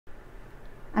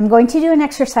I'm going to do an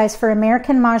exercise for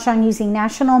American Mahjong using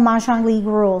National Mahjong League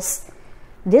rules.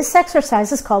 This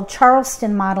exercise is called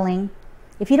Charleston Modeling.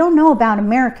 If you don't know about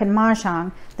American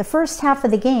Mahjong, the first half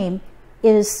of the game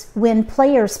is when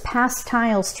players pass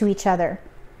tiles to each other.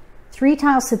 3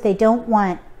 tiles that they don't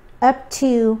want, up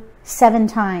to 7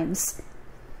 times.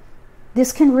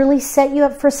 This can really set you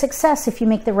up for success if you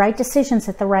make the right decisions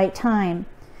at the right time.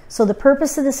 So the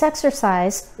purpose of this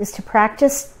exercise is to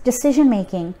practice decision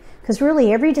making, because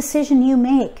really every decision you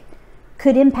make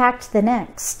could impact the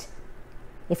next.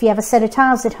 If you have a set of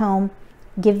tiles at home,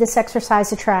 give this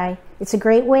exercise a try. It's a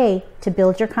great way to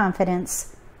build your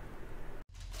confidence.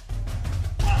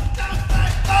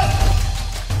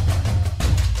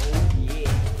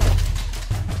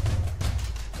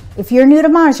 If you're new to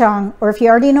Mahjong, or if you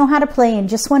already know how to play and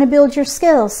just want to build your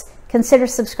skills, consider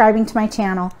subscribing to my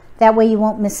channel. That way you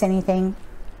won't miss anything.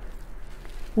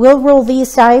 We'll roll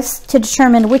these dice to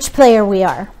determine which player we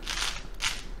are.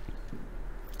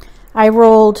 I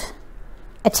rolled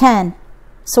a 10,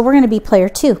 so we're going to be player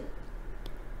 2.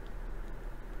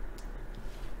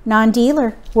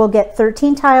 Non-dealer will get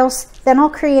 13 tiles, then I'll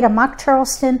create a mock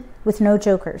Charleston with no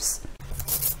jokers.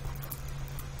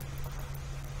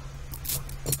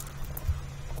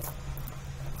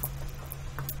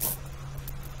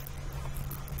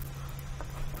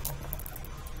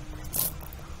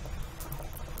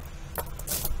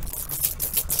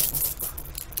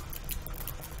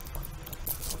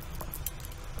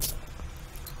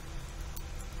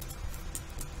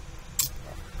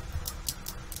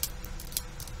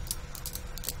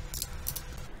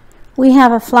 We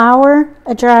have a flower,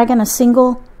 a dragon, a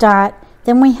single dot.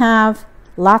 Then we have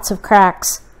lots of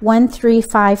cracks. 1, 3,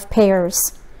 5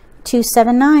 pairs. 2,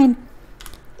 7, 9.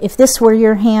 If this were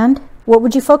your hand, what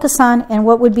would you focus on and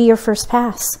what would be your first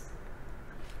pass?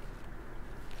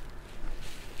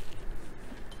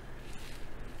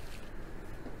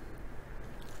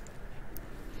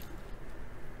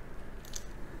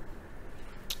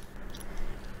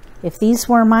 If these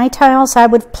were my tiles, I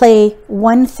would play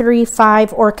 1, 3,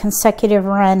 5 or consecutive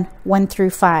run 1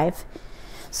 through 5.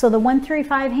 So the 1, 3,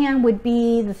 5 hand would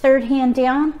be the third hand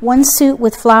down, 1 suit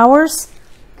with flowers,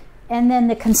 and then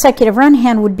the consecutive run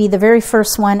hand would be the very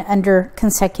first one under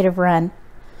consecutive run.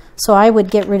 So I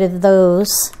would get rid of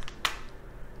those,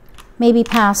 maybe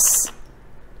pass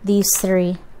these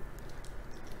 3,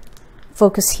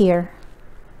 focus here.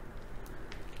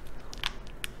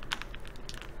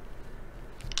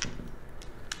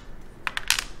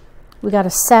 We got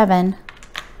a 7.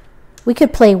 We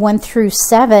could play 1 through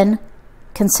 7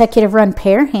 consecutive run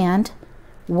pair hand.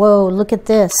 Whoa, look at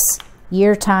this.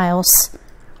 Year tiles.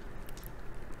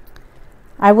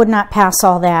 I would not pass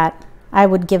all that. I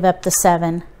would give up the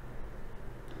 7.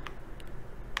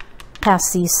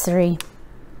 Pass these 3.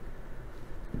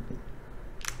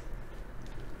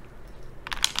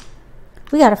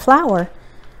 We got a flower.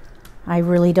 I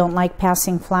really don't like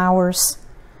passing flowers.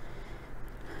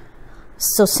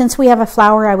 So since we have a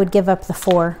flower, I would give up the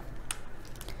 4.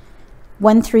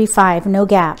 1, 3, 5, no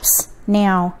gaps.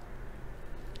 Now,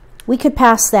 we could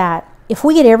pass that. If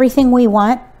we get everything we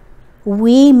want,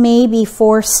 we may be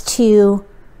forced to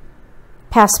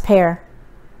pass pair.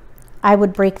 I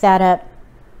would break that up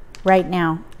right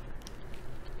now.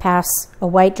 Pass a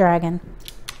white dragon.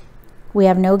 We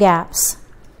have no gaps.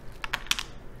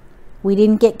 We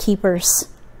didn't get keepers.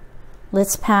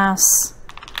 Let's pass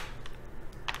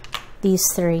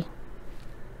these 3.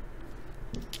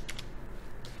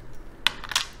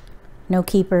 No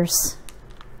keepers.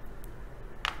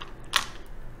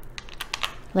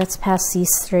 Let's pass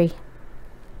these 3.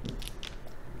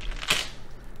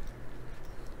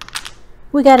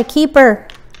 We got a keeper.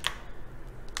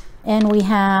 And we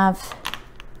have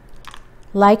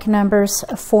like numbers,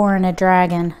 a 4 and a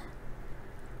dragon.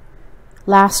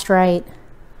 Last right.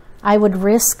 I would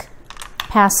risk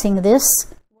passing this.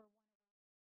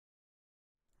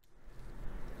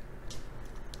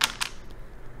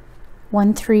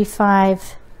 One, 3,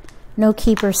 5, no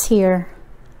keepers here.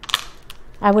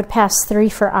 I would pass 3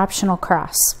 for optional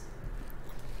cross.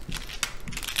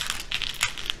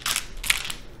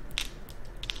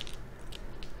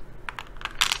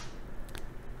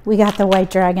 We got the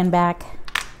white dragon back.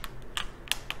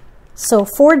 So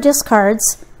 4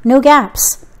 discards, no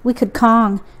gaps. We could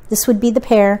Kong. This would be the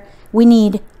pair. We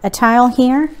need a tile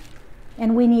here,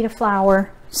 and we need a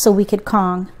flower, so we could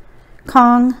Kong.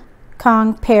 Kong.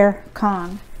 Kong, pair,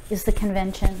 Kong is the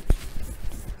convention.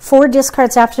 4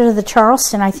 discards after the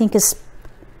Charleston, I think, is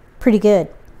pretty good.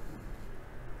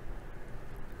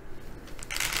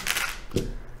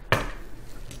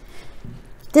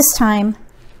 This time,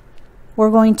 we're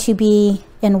going to be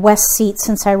in West seat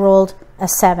since I rolled a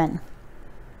 7.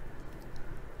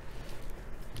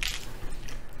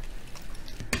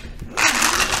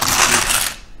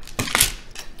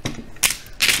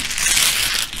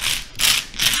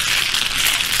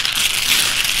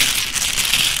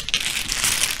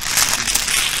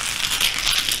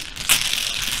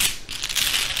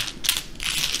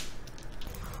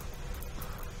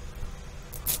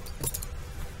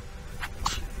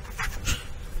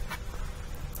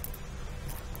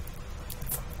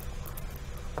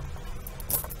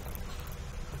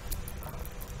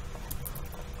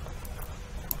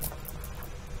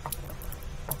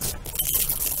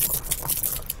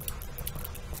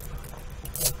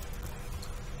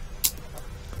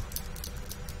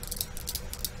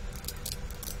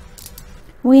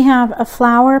 We have a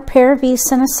flower, pair of east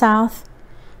and a south,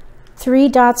 3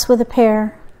 dots with a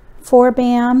pair, 4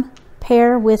 bam,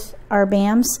 pair with our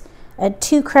bams, a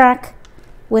 2 crack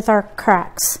with our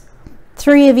cracks,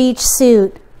 3 of each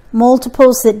suit,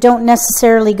 multiples that don't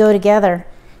necessarily go together.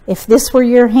 If this were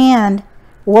your hand,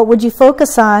 what would you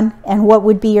focus on and what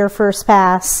would be your first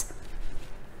pass?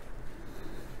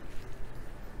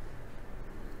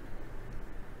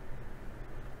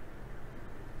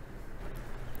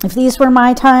 If these were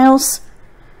my tiles,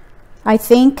 I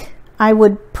think I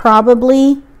would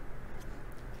probably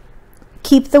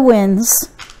keep the wins,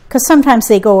 because sometimes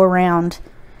they go around.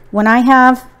 When I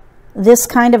have this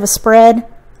kind of a spread,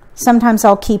 sometimes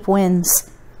I'll keep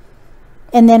wins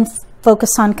and then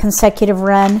focus on consecutive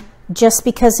run, just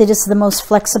because it is the most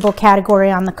flexible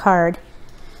category on the card.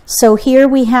 So here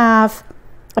we have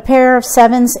a pair of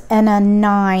 7s and a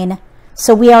 9,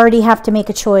 so we already have to make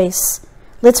a choice.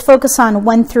 Let's focus on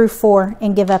 1 through 4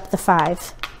 and give up the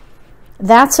 5.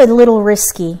 That's a little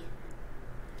risky.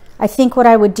 I think what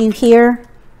I would do here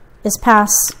is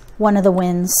pass one of the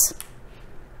wins.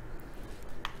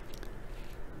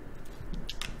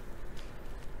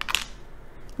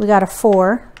 We got a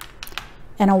 4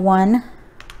 and a 1.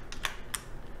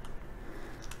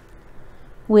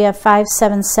 We have 5,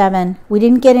 7, 7. We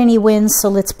didn't get any wins, so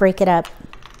let's break it up.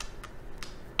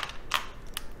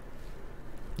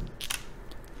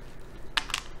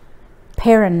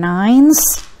 Pair of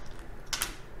 9s,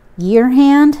 year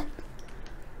hand,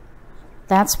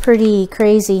 that's pretty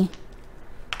crazy.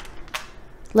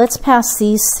 Let's pass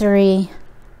these 3,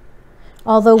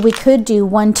 although we could do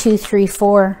 1, 2, 3,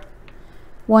 4.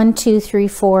 1, 2, 3,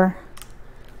 4.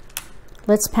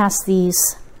 Let's pass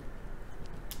these.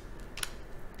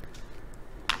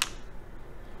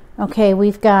 Okay,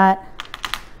 we've got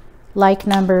like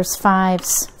numbers,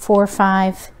 5s, 4,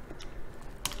 5.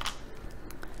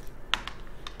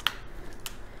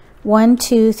 1,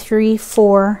 2, 3,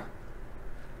 4.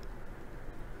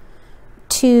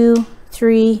 2,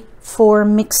 3, 4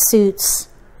 mixed suits.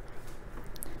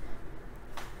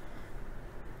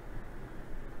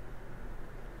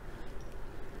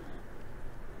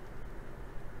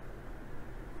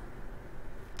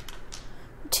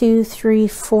 Two, 3,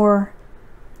 4.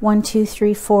 1, 2,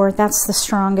 3, 4. That's the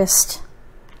strongest.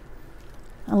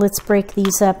 Let's break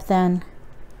these up then.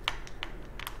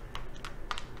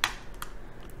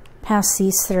 Pass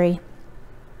these 3.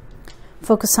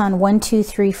 Focus on 1, 2,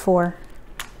 3, 4.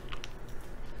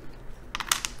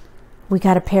 We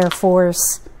got a pair of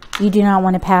 4s. You do not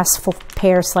want to pass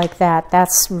pairs like that.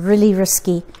 That's really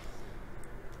risky.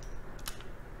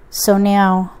 So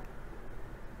now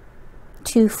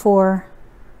 2, 4.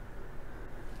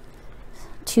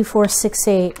 2, 4, 6,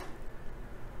 8.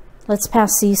 Let's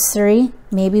pass these 3.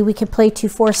 Maybe we could play 2,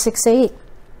 4, 6, 8.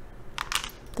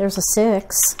 There's a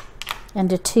 6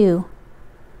 and a 2.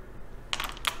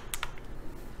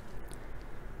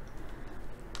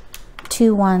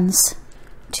 2 1s.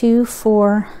 2,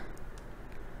 4.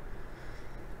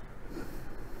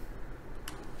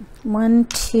 1,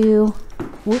 2.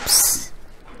 Whoops.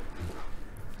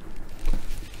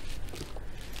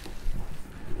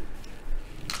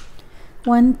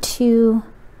 One, 2,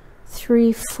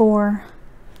 3, 4.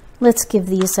 Let's give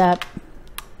these up.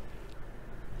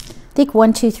 I think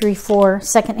 1, 2, 3, 4.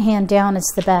 Second hand down is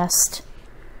the best.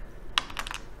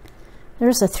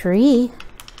 There's a 3.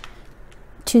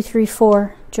 2, 3,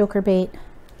 4. Joker bait.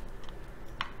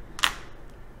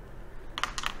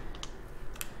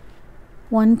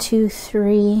 One, 2,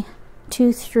 3.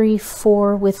 2, 3,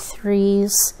 4 with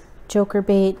 3s. Joker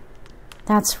bait.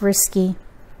 That's risky.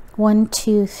 1,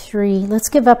 2, 3. Let's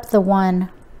give up the 1.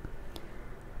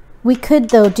 We could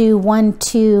though do 1,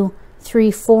 2,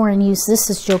 3, 4 and use this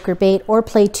as joker bait, or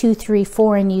play 2, 3,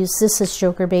 4 and use this as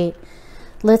joker bait.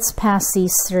 Let's pass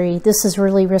these 3. This is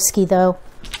really risky though.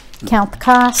 Count the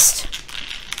cost.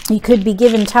 You could be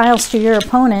giving tiles to your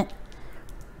opponent.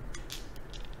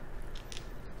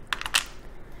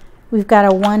 We've got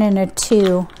a 1 and a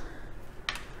 2.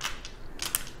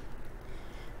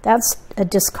 That's a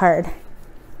discard.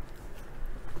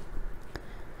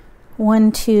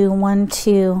 1, 2, 1,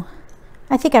 2.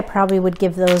 I think I probably would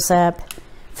give those up.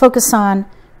 Focus on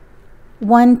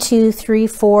 1, 2, 3,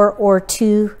 4, or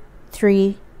 2,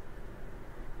 3.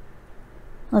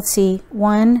 Let's see,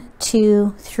 1,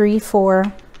 2, 3,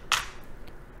 4,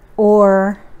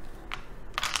 or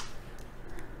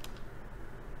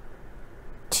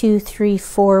 2, 3,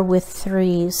 4 with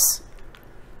 3s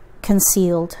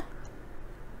concealed.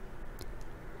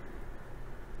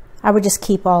 I would just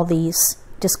keep all these,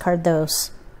 discard those.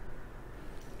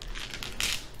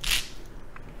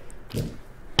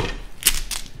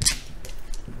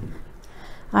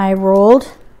 I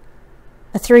rolled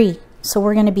a 3, so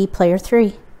we're going to be player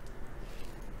 3.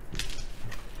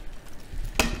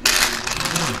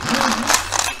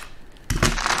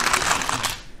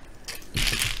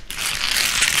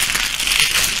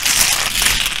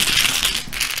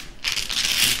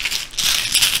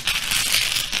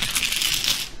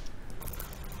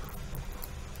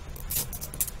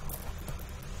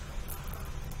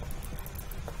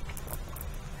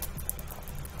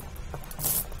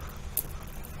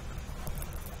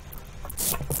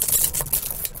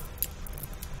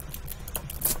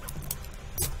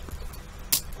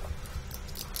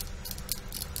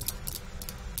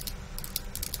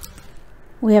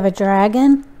 We have a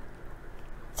dragon,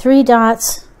 3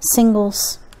 dots,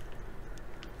 singles.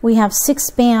 We have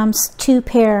 6 bams, 2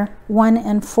 pair, 1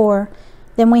 and 4.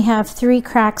 Then we have 3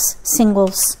 cracks,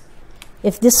 singles.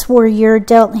 If this were your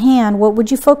dealt hand, what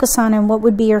would you focus on and what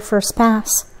would be your first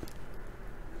pass?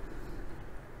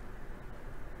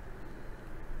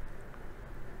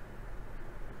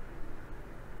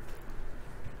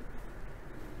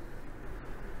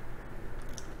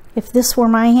 If this were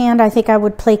my hand, I think I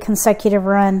would play consecutive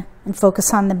run and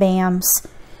focus on the bams.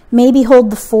 Maybe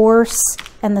hold the 4s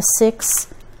and the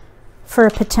 6 for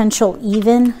a potential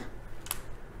even.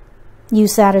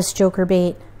 Use that as joker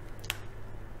bait.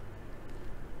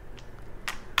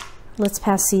 Let's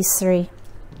pass these 3.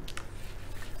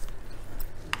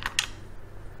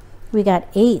 We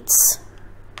got 8s.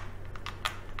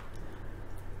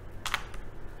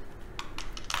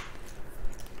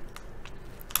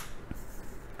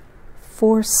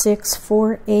 4, 6,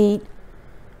 4, 8,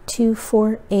 2,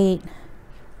 4, 8,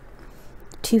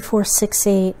 2, 4, 6,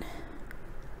 8,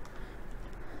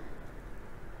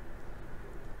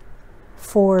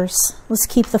 4s. Let's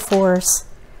keep the 4s.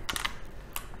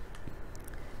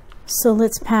 So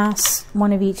let's pass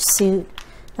one of each suit.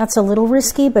 That's a little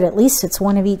risky, but at least it's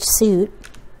one of each suit.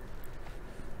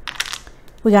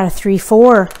 We got a 3,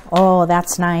 4. Oh,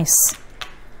 that's nice.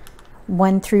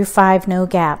 1 through 5, no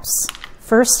gaps.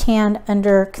 First hand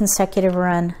under consecutive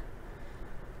run.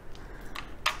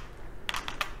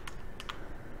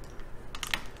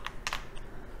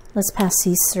 Let's pass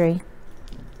these 3.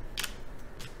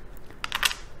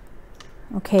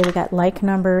 Okay, we got like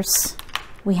numbers.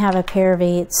 We have a pair of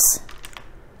 8s.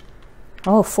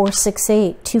 Oh, 4, 6,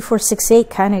 8. 2, 4, 6, 8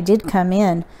 kind of did come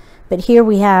in. But here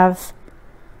we have,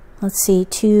 let's see,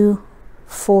 2,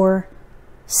 4,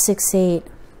 6, 8.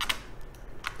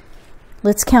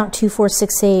 Let's count 2, 4,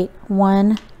 6, 8.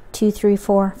 1, 2, 3,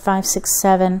 4, 5, 6,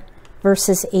 7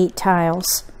 versus 8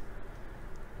 tiles.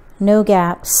 No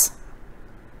gaps.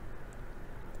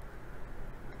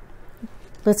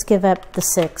 Let's give up the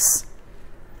 6.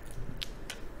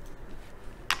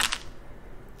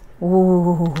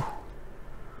 Ooh.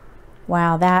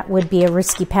 Wow, that would be a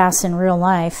risky pass in real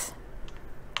life.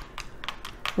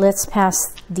 Let's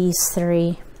pass these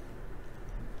 3.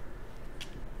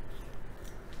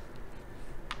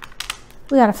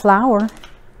 We got a flower.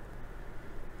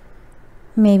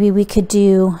 Maybe we could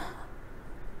do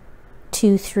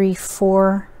 2, 3,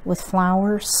 4 with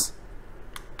flowers.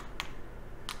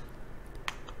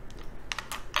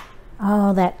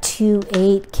 Oh, that 2,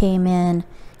 8 came in.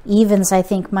 Evens, I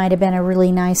think, might have been a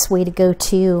really nice way to go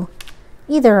too.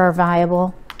 Either are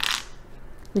viable.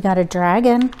 We got a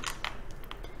dragon.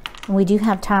 And we do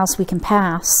have tiles we can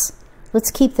pass.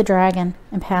 Let's keep the dragon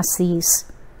and pass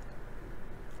these.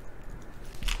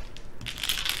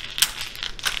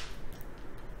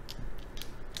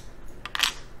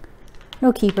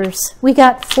 No keepers. We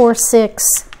got 4, 6.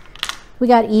 We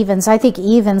got evens. I think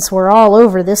evens were all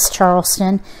over this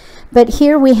Charleston. But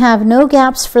here we have no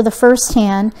gaps for the first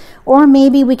hand, or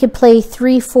maybe we could play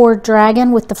 3, 4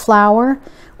 dragon with the flower,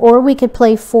 or we could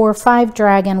play 4, 5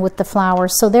 dragon with the flower.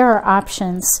 So there are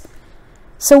options.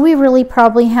 So we really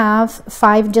probably have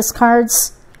 5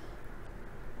 discards,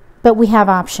 but we have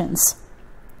options.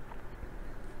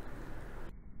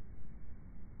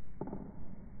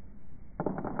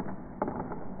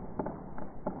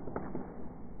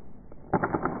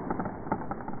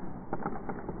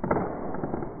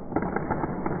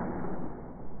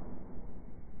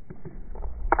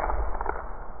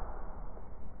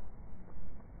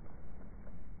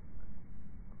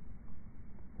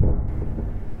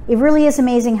 It really is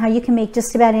amazing how you can make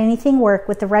just about anything work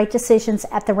with the right decisions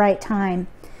at the right time.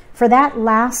 For that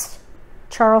last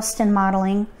Charleston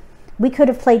modeling, we could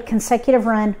have played consecutive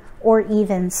run or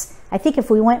evens. I think if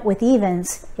we went with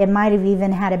evens, it might have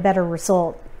even had a better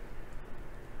result.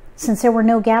 Since there were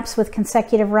no gaps with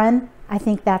consecutive run, I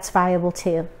think that's viable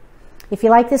too. If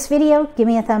you like this video, give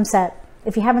me a thumbs up.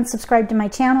 If you haven't subscribed to my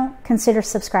channel, consider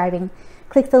subscribing.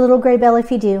 Click the little gray bell if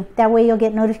you do. That way you'll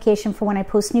get notification for when I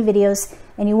post new videos,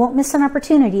 and you won't miss an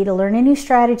opportunity to learn a new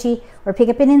strategy or pick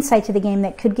up an insight to the game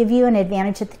that could give you an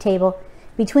advantage at the table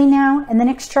between now and the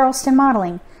next Charleston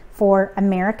modeling. For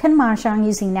American Mahjong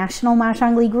using National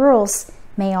Mahjong League rules,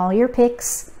 may all your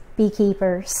picks be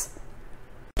keepers.